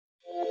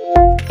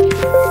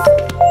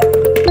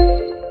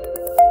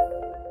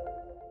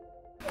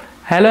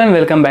Hello and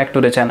welcome back to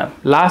the channel.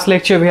 Last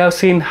lecture we have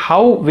seen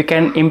how we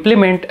can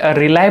implement a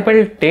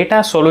reliable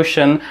data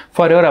solution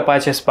for your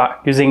Apache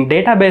Spark using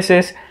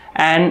databases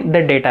and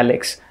the data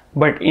lakes.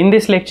 But in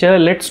this lecture,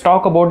 let's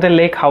talk about the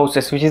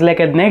Lakehouses, which is like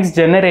a next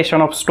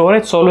generation of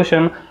storage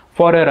solution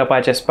for your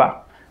Apache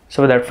Spark.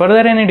 So without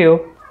further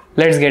ado,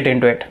 let's get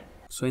into it.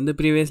 So in the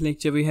previous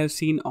lecture, we have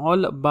seen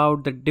all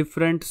about the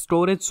different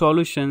storage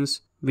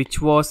solutions,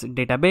 which was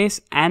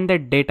database and the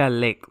data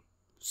lake.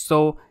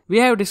 So we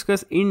have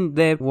discussed in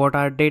depth what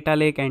are data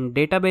lake and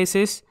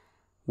databases,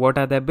 what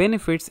are the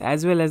benefits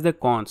as well as the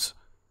cons.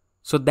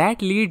 So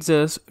that leads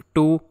us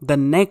to the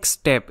next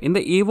step in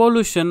the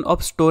evolution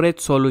of storage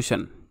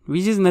solution,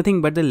 which is nothing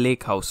but the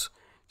Lakehouse.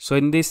 So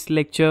in this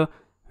lecture,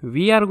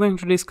 we are going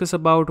to discuss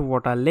about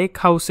what are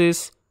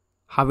Lakehouses,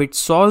 how it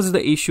solves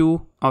the issue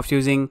of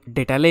using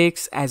data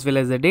lakes as well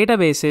as the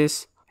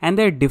databases and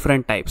their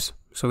different types.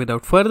 So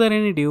without further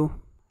ado,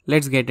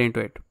 let's get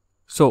into it.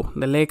 So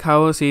the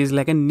Lakehouse is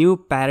like a new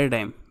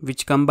paradigm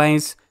which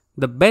combines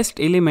the best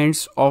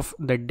elements of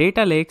the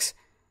data lakes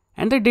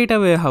and the data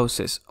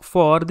warehouses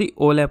for the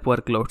OLAP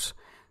workloads.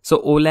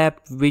 So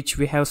OLAP, which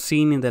we have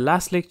seen in the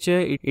last lecture,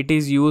 it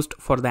is used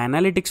for the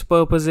analytics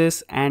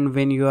purposes, and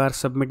when you are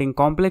submitting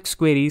complex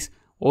queries,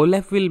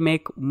 OLAP will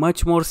make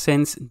much more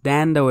sense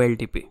than the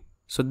OLTP.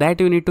 So that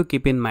you need to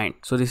keep in mind.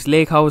 So these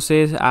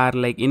Lakehouses are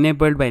like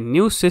enabled by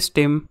new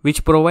system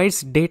which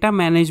provides data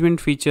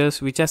management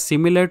features which are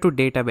similar to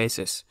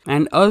databases.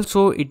 And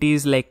also it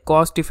is like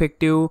cost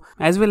effective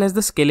as well as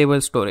the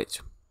scalable storage.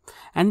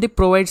 And they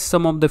provide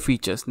some of the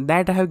features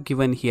that I have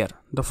given here.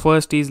 The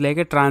first is like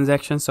a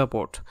transaction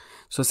support.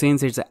 So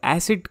since it's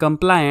ACID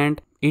compliant,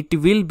 it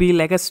will be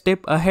like a step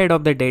ahead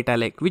of the data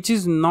lake, which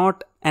is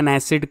not an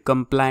ACID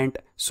compliant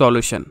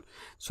solution.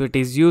 So it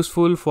is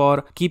useful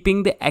for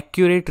keeping the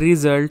accurate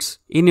results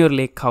in your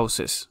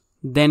Lakehouses.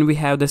 Then we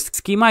have the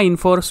schema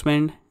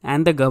enforcement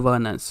and the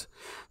governance.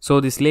 So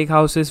these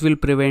Lakehouses will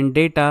prevent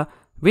data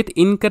with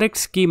incorrect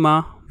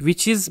schema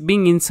which is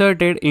being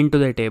inserted into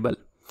the table.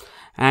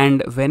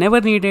 And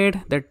whenever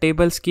needed, the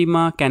table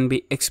schema can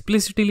be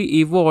explicitly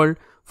evolved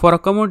for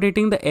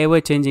accommodating the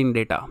ever-changing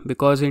data,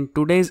 because in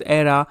today's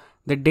era,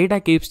 the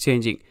data keeps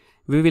changing.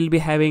 We will be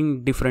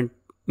having different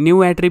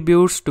new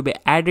attributes to be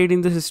added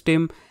in the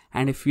system,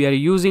 and if we are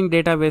using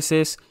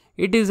databases,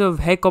 it is a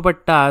heck of a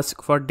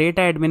task for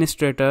data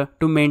administrator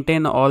to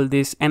maintain all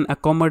this and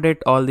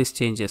accommodate all these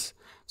changes.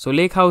 So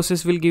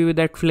Lakehouses will give you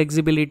that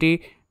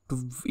flexibility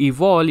to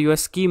evolve your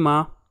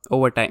schema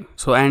over time.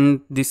 So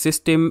and the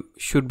system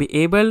should be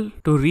able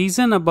to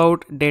reason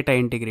about data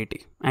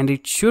integrity, and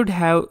it should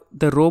have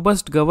the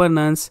robust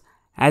governance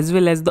as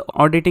well as the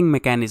auditing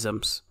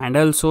mechanisms, and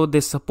also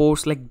this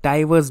supports like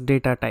diverse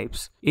data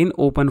types in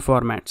open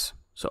formats.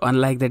 So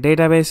unlike the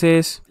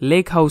databases,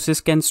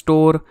 Lakehouses can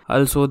store,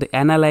 also they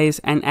analyze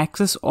and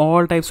access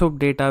all types of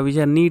data which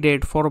are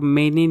needed for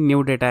many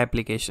new data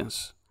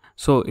applications.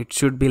 So it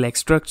should be like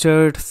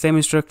structured,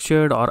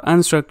 semi-structured or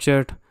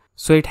unstructured.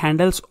 So it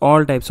handles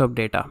all types of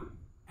data,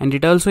 and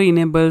it also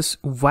enables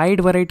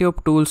wide variety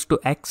of tools to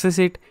access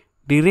it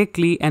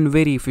directly and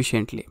very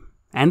efficiently.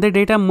 And the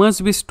data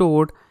must be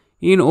stored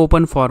in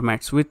open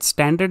formats with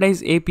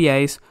standardized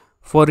APIs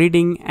for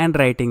reading and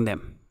writing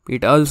them.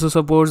 It also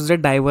supports the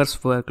diverse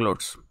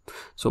workloads.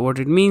 So what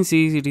it means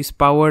is it is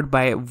powered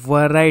by a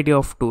variety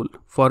of tools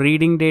for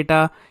reading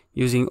data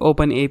using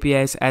open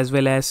APIs, as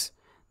well as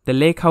the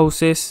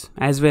Lakehouses,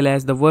 as well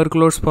as the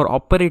workloads for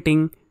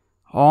operating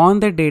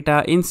on the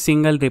data in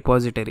single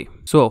repository.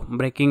 So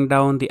breaking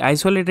down the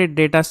isolated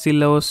data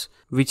silos,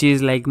 which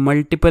is like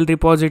multiple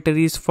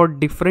repositories for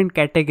different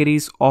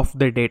categories of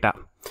the data.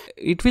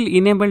 It will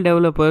enable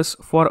developers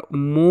for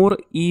more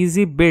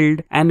easy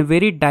build and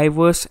very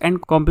diverse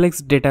and complex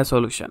data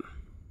solution.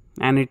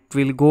 And it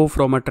will go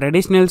from a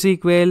traditional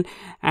SQL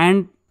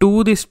and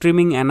to the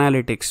streaming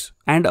analytics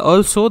and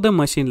also the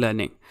machine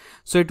learning.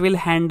 So it will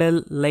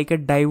handle like a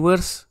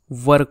diverse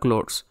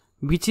workloads,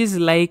 which is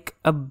like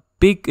a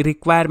big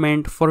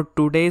requirement for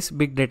today's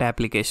big data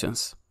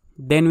applications.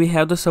 Then we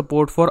have the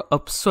support for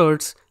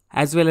upserts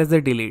as well as the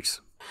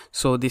deletes.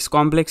 So these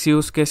complex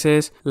use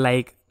cases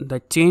like the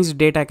change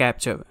data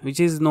capture,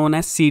 which is known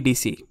as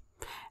CDC,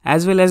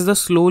 as well as the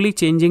slowly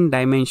changing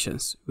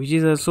dimensions, which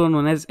is also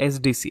known as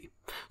SDC.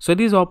 So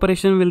this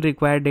operation will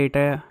require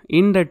data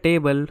in the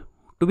table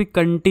to be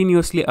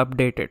continuously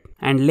updated,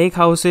 and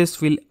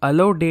Lakehouses will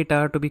allow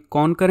data to be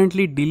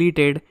concurrently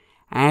deleted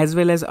as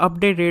well as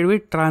updated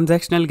with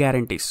transactional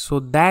guarantees. So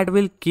that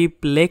will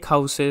keep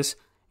Lakehouses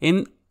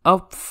in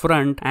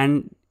upfront,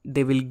 and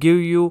they will give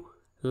you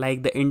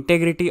like the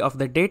integrity of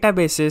the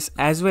databases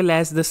as well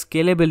as the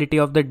scalability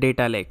of the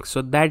data lake.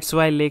 So that's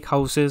why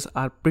Lakehouses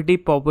are pretty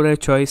popular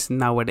choice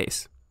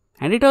nowadays.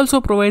 And it also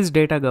provides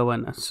data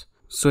governance.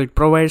 So it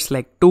provides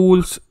like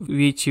tools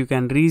which you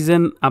can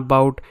reason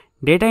about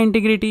data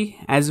integrity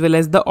as well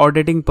as the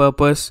auditing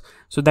purpose,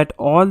 so that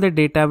all the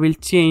data will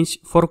change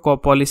for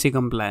policy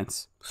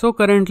compliance. So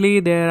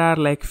currently there are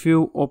like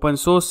few open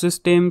source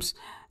systems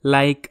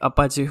like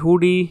Apache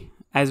Hoodie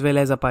as well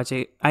as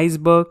Apache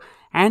Iceberg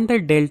and the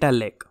Delta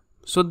Lake.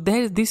 So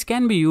this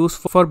can be used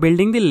for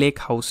building the lake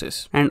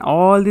houses, and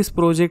all these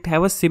projects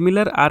have a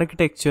similar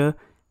architecture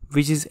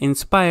which is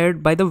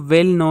inspired by the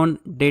well-known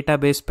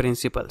database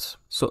principles.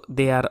 So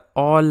they are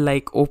all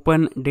like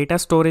open data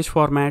storage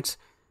formats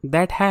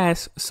that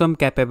has some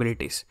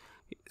capabilities.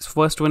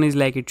 First one is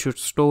like it should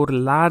store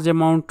large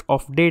amount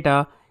of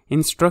data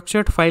in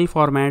structured file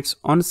formats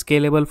on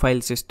scalable file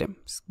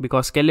systems,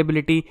 because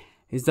scalability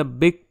is the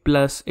big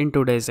plus in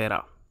today's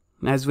era,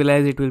 as well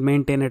as it will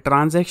maintain a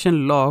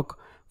transaction log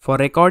for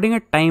recording a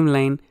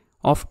timeline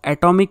of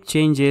atomic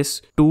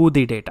changes to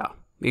the data.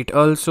 It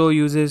also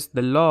uses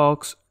the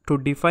logs to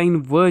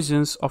define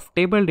versions of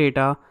table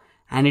data,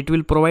 and it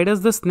will provide us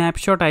the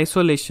snapshot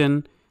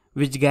isolation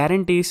which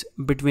guarantees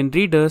between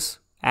readers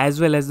as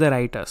well as the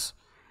writers.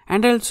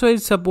 And also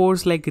it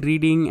supports like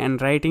reading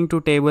and writing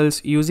to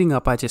tables using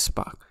Apache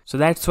Spark. So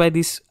that's why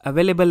these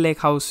available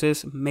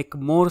lakehouses make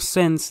more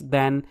sense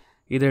than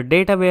either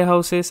data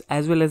warehouses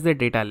as well as the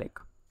data lake.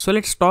 So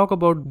let's talk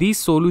about these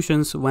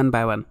solutions one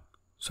by one.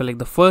 So like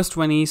the first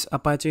one is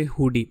Apache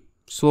Hoodie.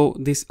 So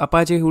this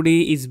Apache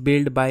Hoodie is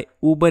built by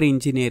Uber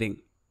Engineering,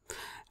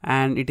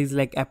 and it is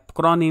like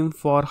acronym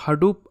for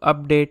Hadoop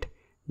update,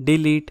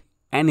 delete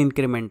and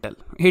incremental.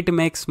 It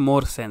makes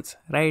more sense,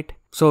 right?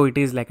 So it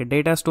is like a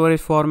data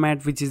storage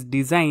format which is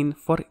designed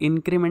for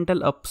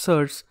incremental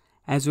upserts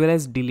as well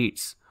as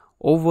deletes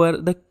over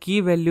the key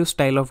value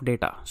style of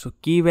data. So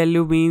key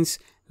value means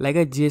like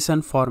a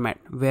JSON format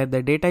where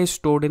the data is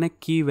stored in a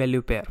key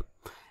value pair.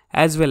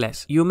 As well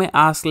as you may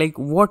ask like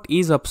what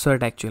is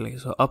upsert actually?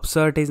 So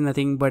upsert is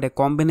nothing but a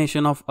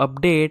combination of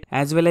update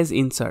as well as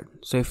insert.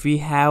 So if we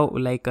have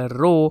like a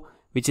row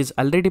which is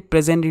already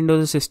present into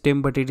the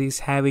system but it is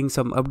having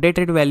some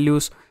updated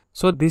values,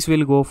 so this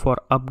will go for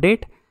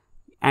update,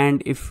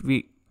 and if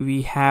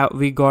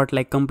we got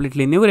like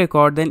completely new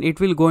record, then it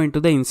will go into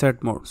the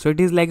insert mode. So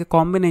it is like a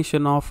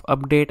combination of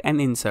update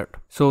and insert.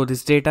 So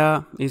this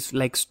data is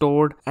like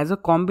stored as a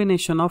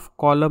combination of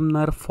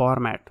columnar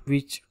format,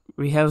 which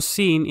we have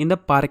seen in the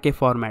Parquet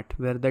format,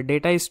 where the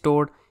data is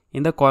stored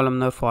in the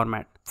columnar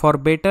format for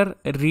better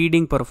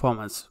reading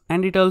performance.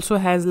 And it also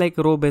has like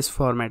row based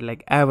format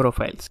like Avro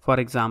files, for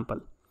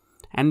example.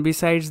 And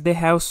besides, they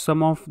have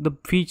some of the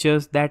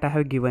features that I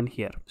have given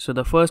here. So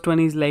the first one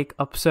is like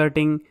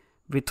upserting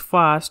with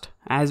fast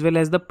as well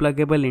as the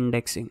pluggable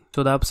indexing.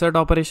 So the upsert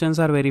operations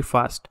are very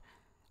fast,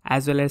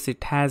 as well as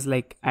it has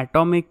like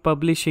atomic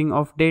publishing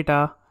of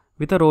data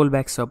with a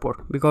rollback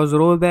support, because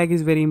rollback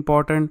is very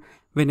important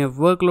when your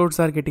workloads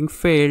are getting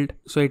failed.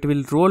 So it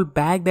will roll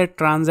back that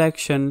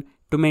transaction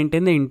to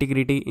maintain the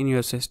integrity in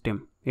your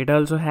system. It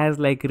also has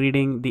like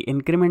reading the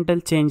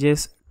incremental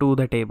changes to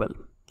the table.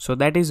 So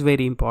that is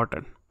very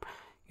important.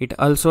 It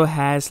also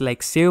has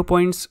like save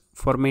points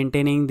for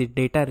maintaining the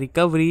data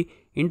recovery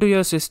into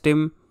your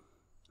system,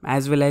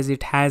 as well as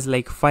it has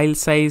like file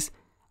size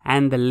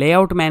and the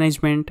layout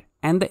management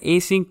and the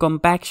async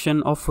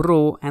compaction of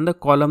row and the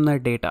columnar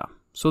data.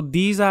 So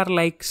these are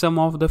like some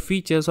of the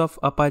features of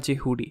Apache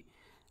Hoodie.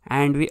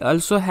 And we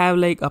also have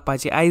like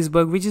Apache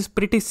Iceberg, which is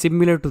pretty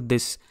similar to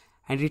this,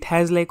 and it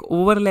has like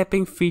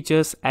overlapping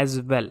features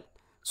as well.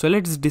 So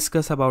let's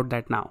discuss about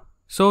that now.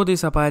 So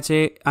this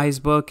Apache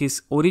Iceberg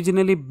is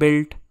originally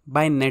built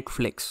by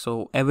Netflix.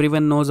 So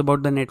everyone knows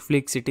about the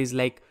Netflix. It is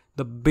like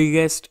the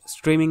biggest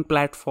streaming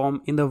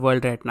platform in the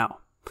world right now.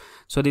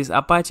 So this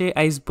Apache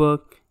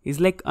Iceberg is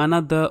like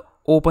another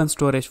open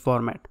storage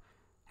format,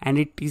 and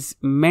it is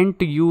meant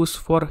to use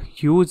for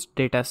huge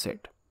data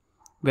set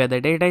where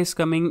the data is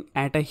coming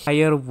at a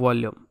higher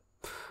volume.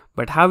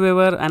 But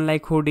however,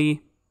 unlike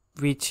Hoodie,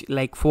 which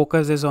like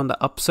focuses on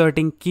the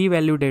upserting key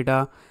value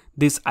data,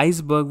 this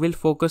Iceberg will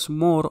focus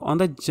more on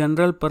the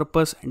general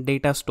purpose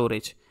data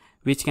storage,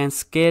 which can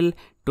scale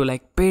to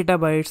like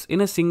petabytes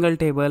in a single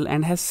table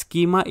and has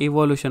schema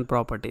evolution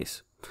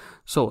properties.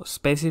 So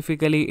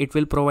specifically it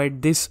will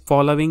provide this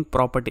following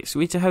properties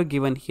which I have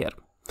given here.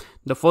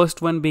 The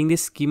first one being the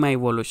schema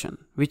evolution,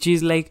 which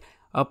is like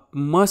a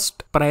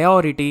must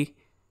priority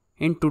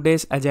in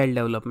today's agile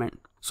development.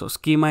 So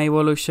schema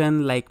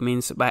evolution like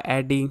means by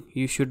adding,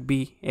 you should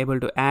be able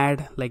to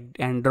add like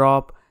and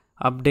drop,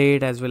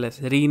 update as well as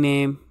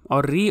rename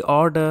or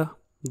reorder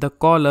the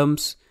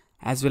columns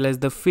as well as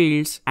the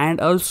fields,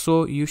 and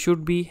also you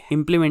should be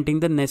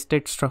implementing the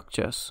nested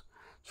structures.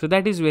 So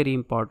that is very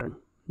important.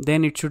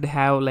 Then it should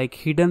have like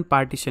hidden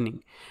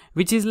partitioning,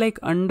 which is like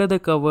under the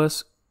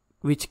covers,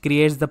 which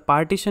creates the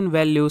partition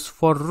values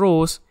for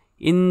rows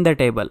in the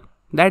table.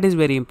 That is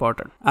very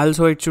important.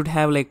 Also it should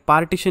have like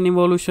partition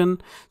evolution,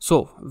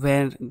 so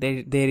where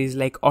there is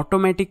like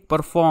automatic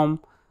perform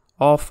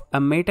of a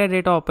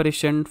metadata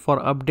operation for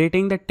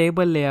updating the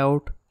table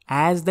layout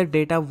as the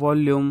data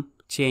volume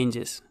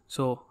changes.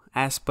 So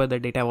as per the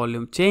data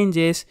volume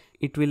changes,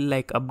 it will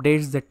like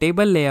updates the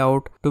table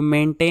layout to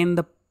maintain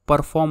the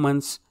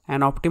performance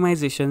and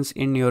optimizations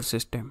in your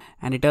system.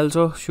 And it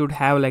also should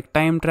have like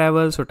time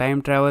travel. So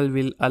time travel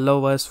will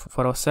allow us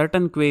for a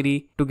certain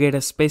query to get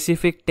a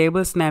specific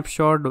table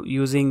snapshot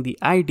using the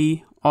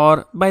ID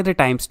or by the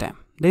timestamp.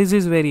 This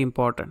is very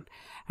important.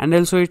 and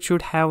also it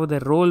should have the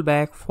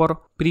rollback for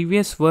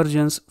previous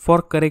versions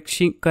for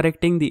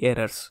correcting the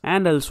errors,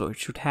 and also it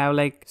should have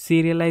like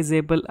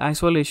serializable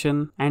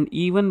isolation and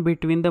even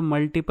between the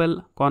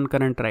multiple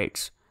concurrent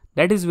writes.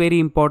 That is very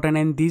important,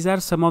 and these are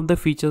some of the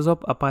features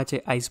of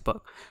Apache Iceberg.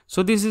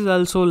 So this is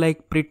also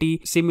like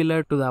pretty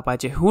similar to the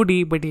Apache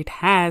Hoodie, but it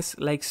has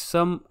like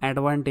some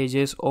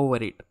advantages over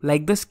it,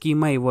 like the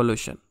schema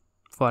evolution,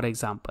 for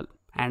example.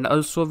 And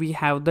also we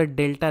have the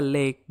Delta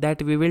Lake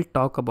that we will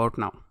talk about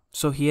now.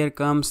 So here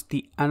comes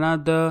the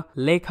another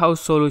Lakehouse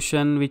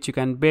solution which you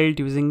can build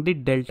using the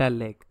Delta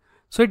Lake.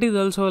 So it is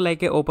also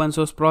like an open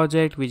source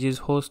project which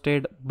is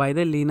hosted by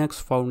the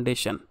Linux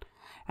Foundation,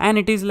 and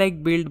it is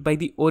like built by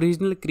the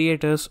original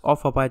creators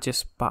of Apache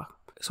Spark.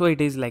 So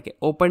it is like an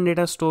open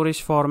data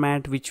storage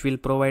format which will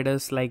provide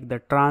us like the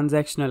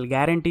transactional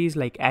guarantees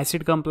like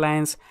ACID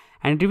compliance,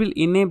 and it will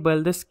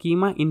enable the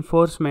schema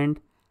enforcement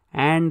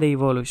and the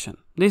evolution.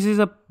 This is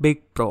a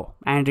big pro,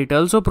 and it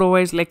also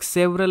provides like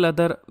several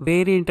other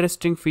very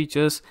interesting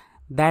features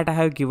that I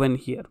have given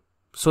here.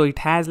 So it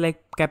has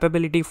like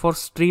capability for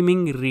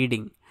streaming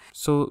reading,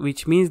 so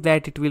which means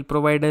that it will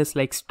provide us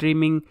like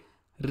streaming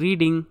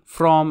reading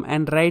from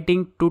and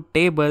writing to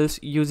tables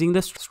using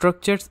the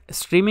structured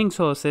streaming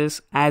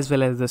sources as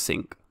well as the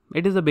sync.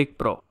 It is a big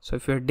pro. So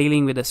if you're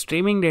dealing with the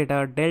streaming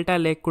data, Delta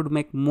Lake could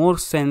make more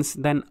sense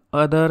than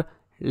other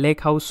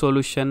Lakehouse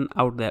solution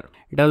out there.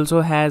 It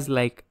also has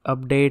like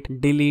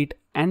update, delete,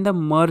 and the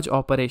merge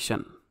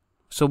operation.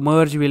 So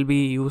merge will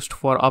be used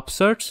for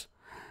upserts,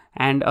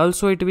 and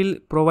also it will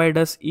provide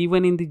us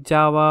even in the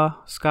Java,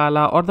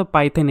 Scala, or the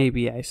Python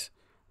APIs.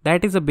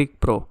 That is a big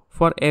pro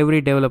for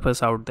every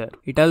developers out there.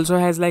 It also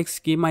has like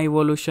schema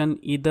evolution,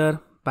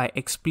 either by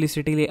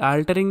explicitly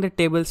altering the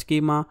table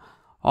schema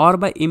or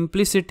by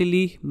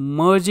implicitly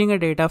merging a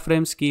data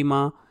frame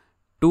schema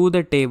to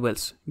the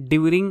tables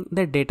during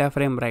the data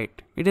frame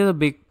write. It is a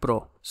big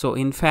pro. So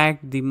in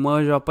fact, the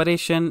merge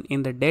operation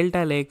in the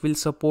Delta Lake will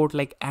support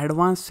like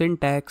advanced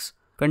syntax,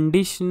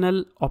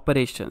 conditional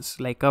operations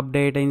like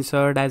update,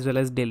 insert, as well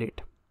as delete,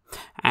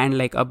 and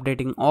like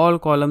updating all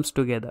columns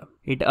together.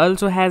 It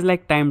also has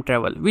like time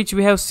travel, which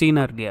we have seen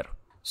earlier.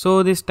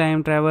 So this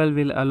time travel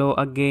will allow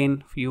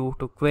again you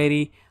to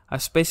query a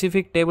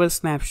specific table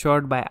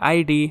snapshot by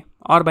ID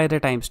or by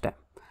the timestamp.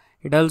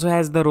 It also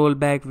has the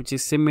rollback, which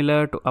is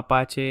similar to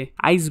Apache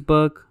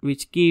Iceberg,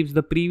 which keeps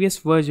the previous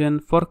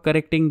version for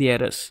correcting the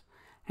errors.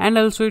 And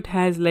also it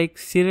has like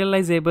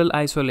serializable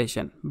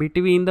isolation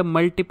between the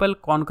multiple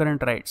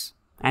concurrent writes,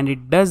 and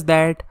it does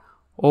that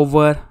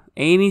over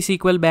any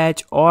SQL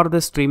batch or the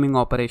streaming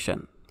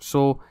operation.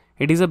 So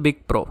it is a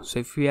big pro. So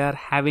if we are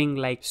having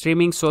like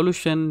streaming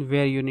solution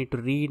where you need to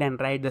read and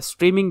write the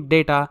streaming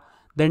data,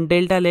 then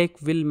Delta Lake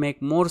will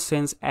make more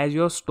sense as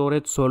your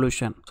storage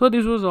solution. So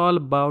this was all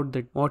about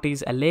what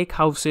is a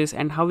Lakehouses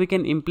and how we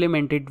can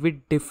implement it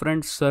with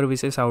different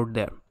services out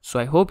there.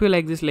 So I hope you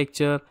like this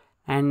lecture,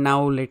 and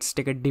now let's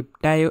take a deep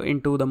dive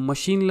into the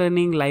machine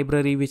learning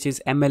library, which is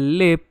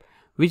MLlib,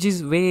 which is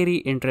very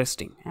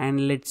interesting,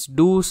 and let's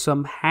do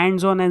some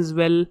hands-on as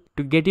well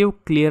to get you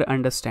clear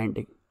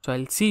understanding. So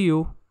I'll see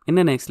you in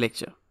the next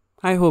lecture.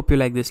 I hope you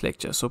like this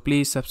lecture, so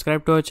please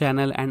subscribe to our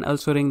channel and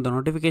also ring the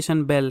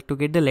notification bell to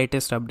get the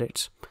latest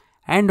updates.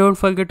 And don't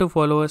forget to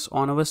follow us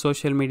on our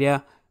social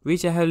media,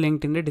 which I have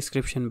linked in the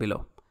description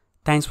below.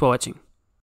 Thanks for watching.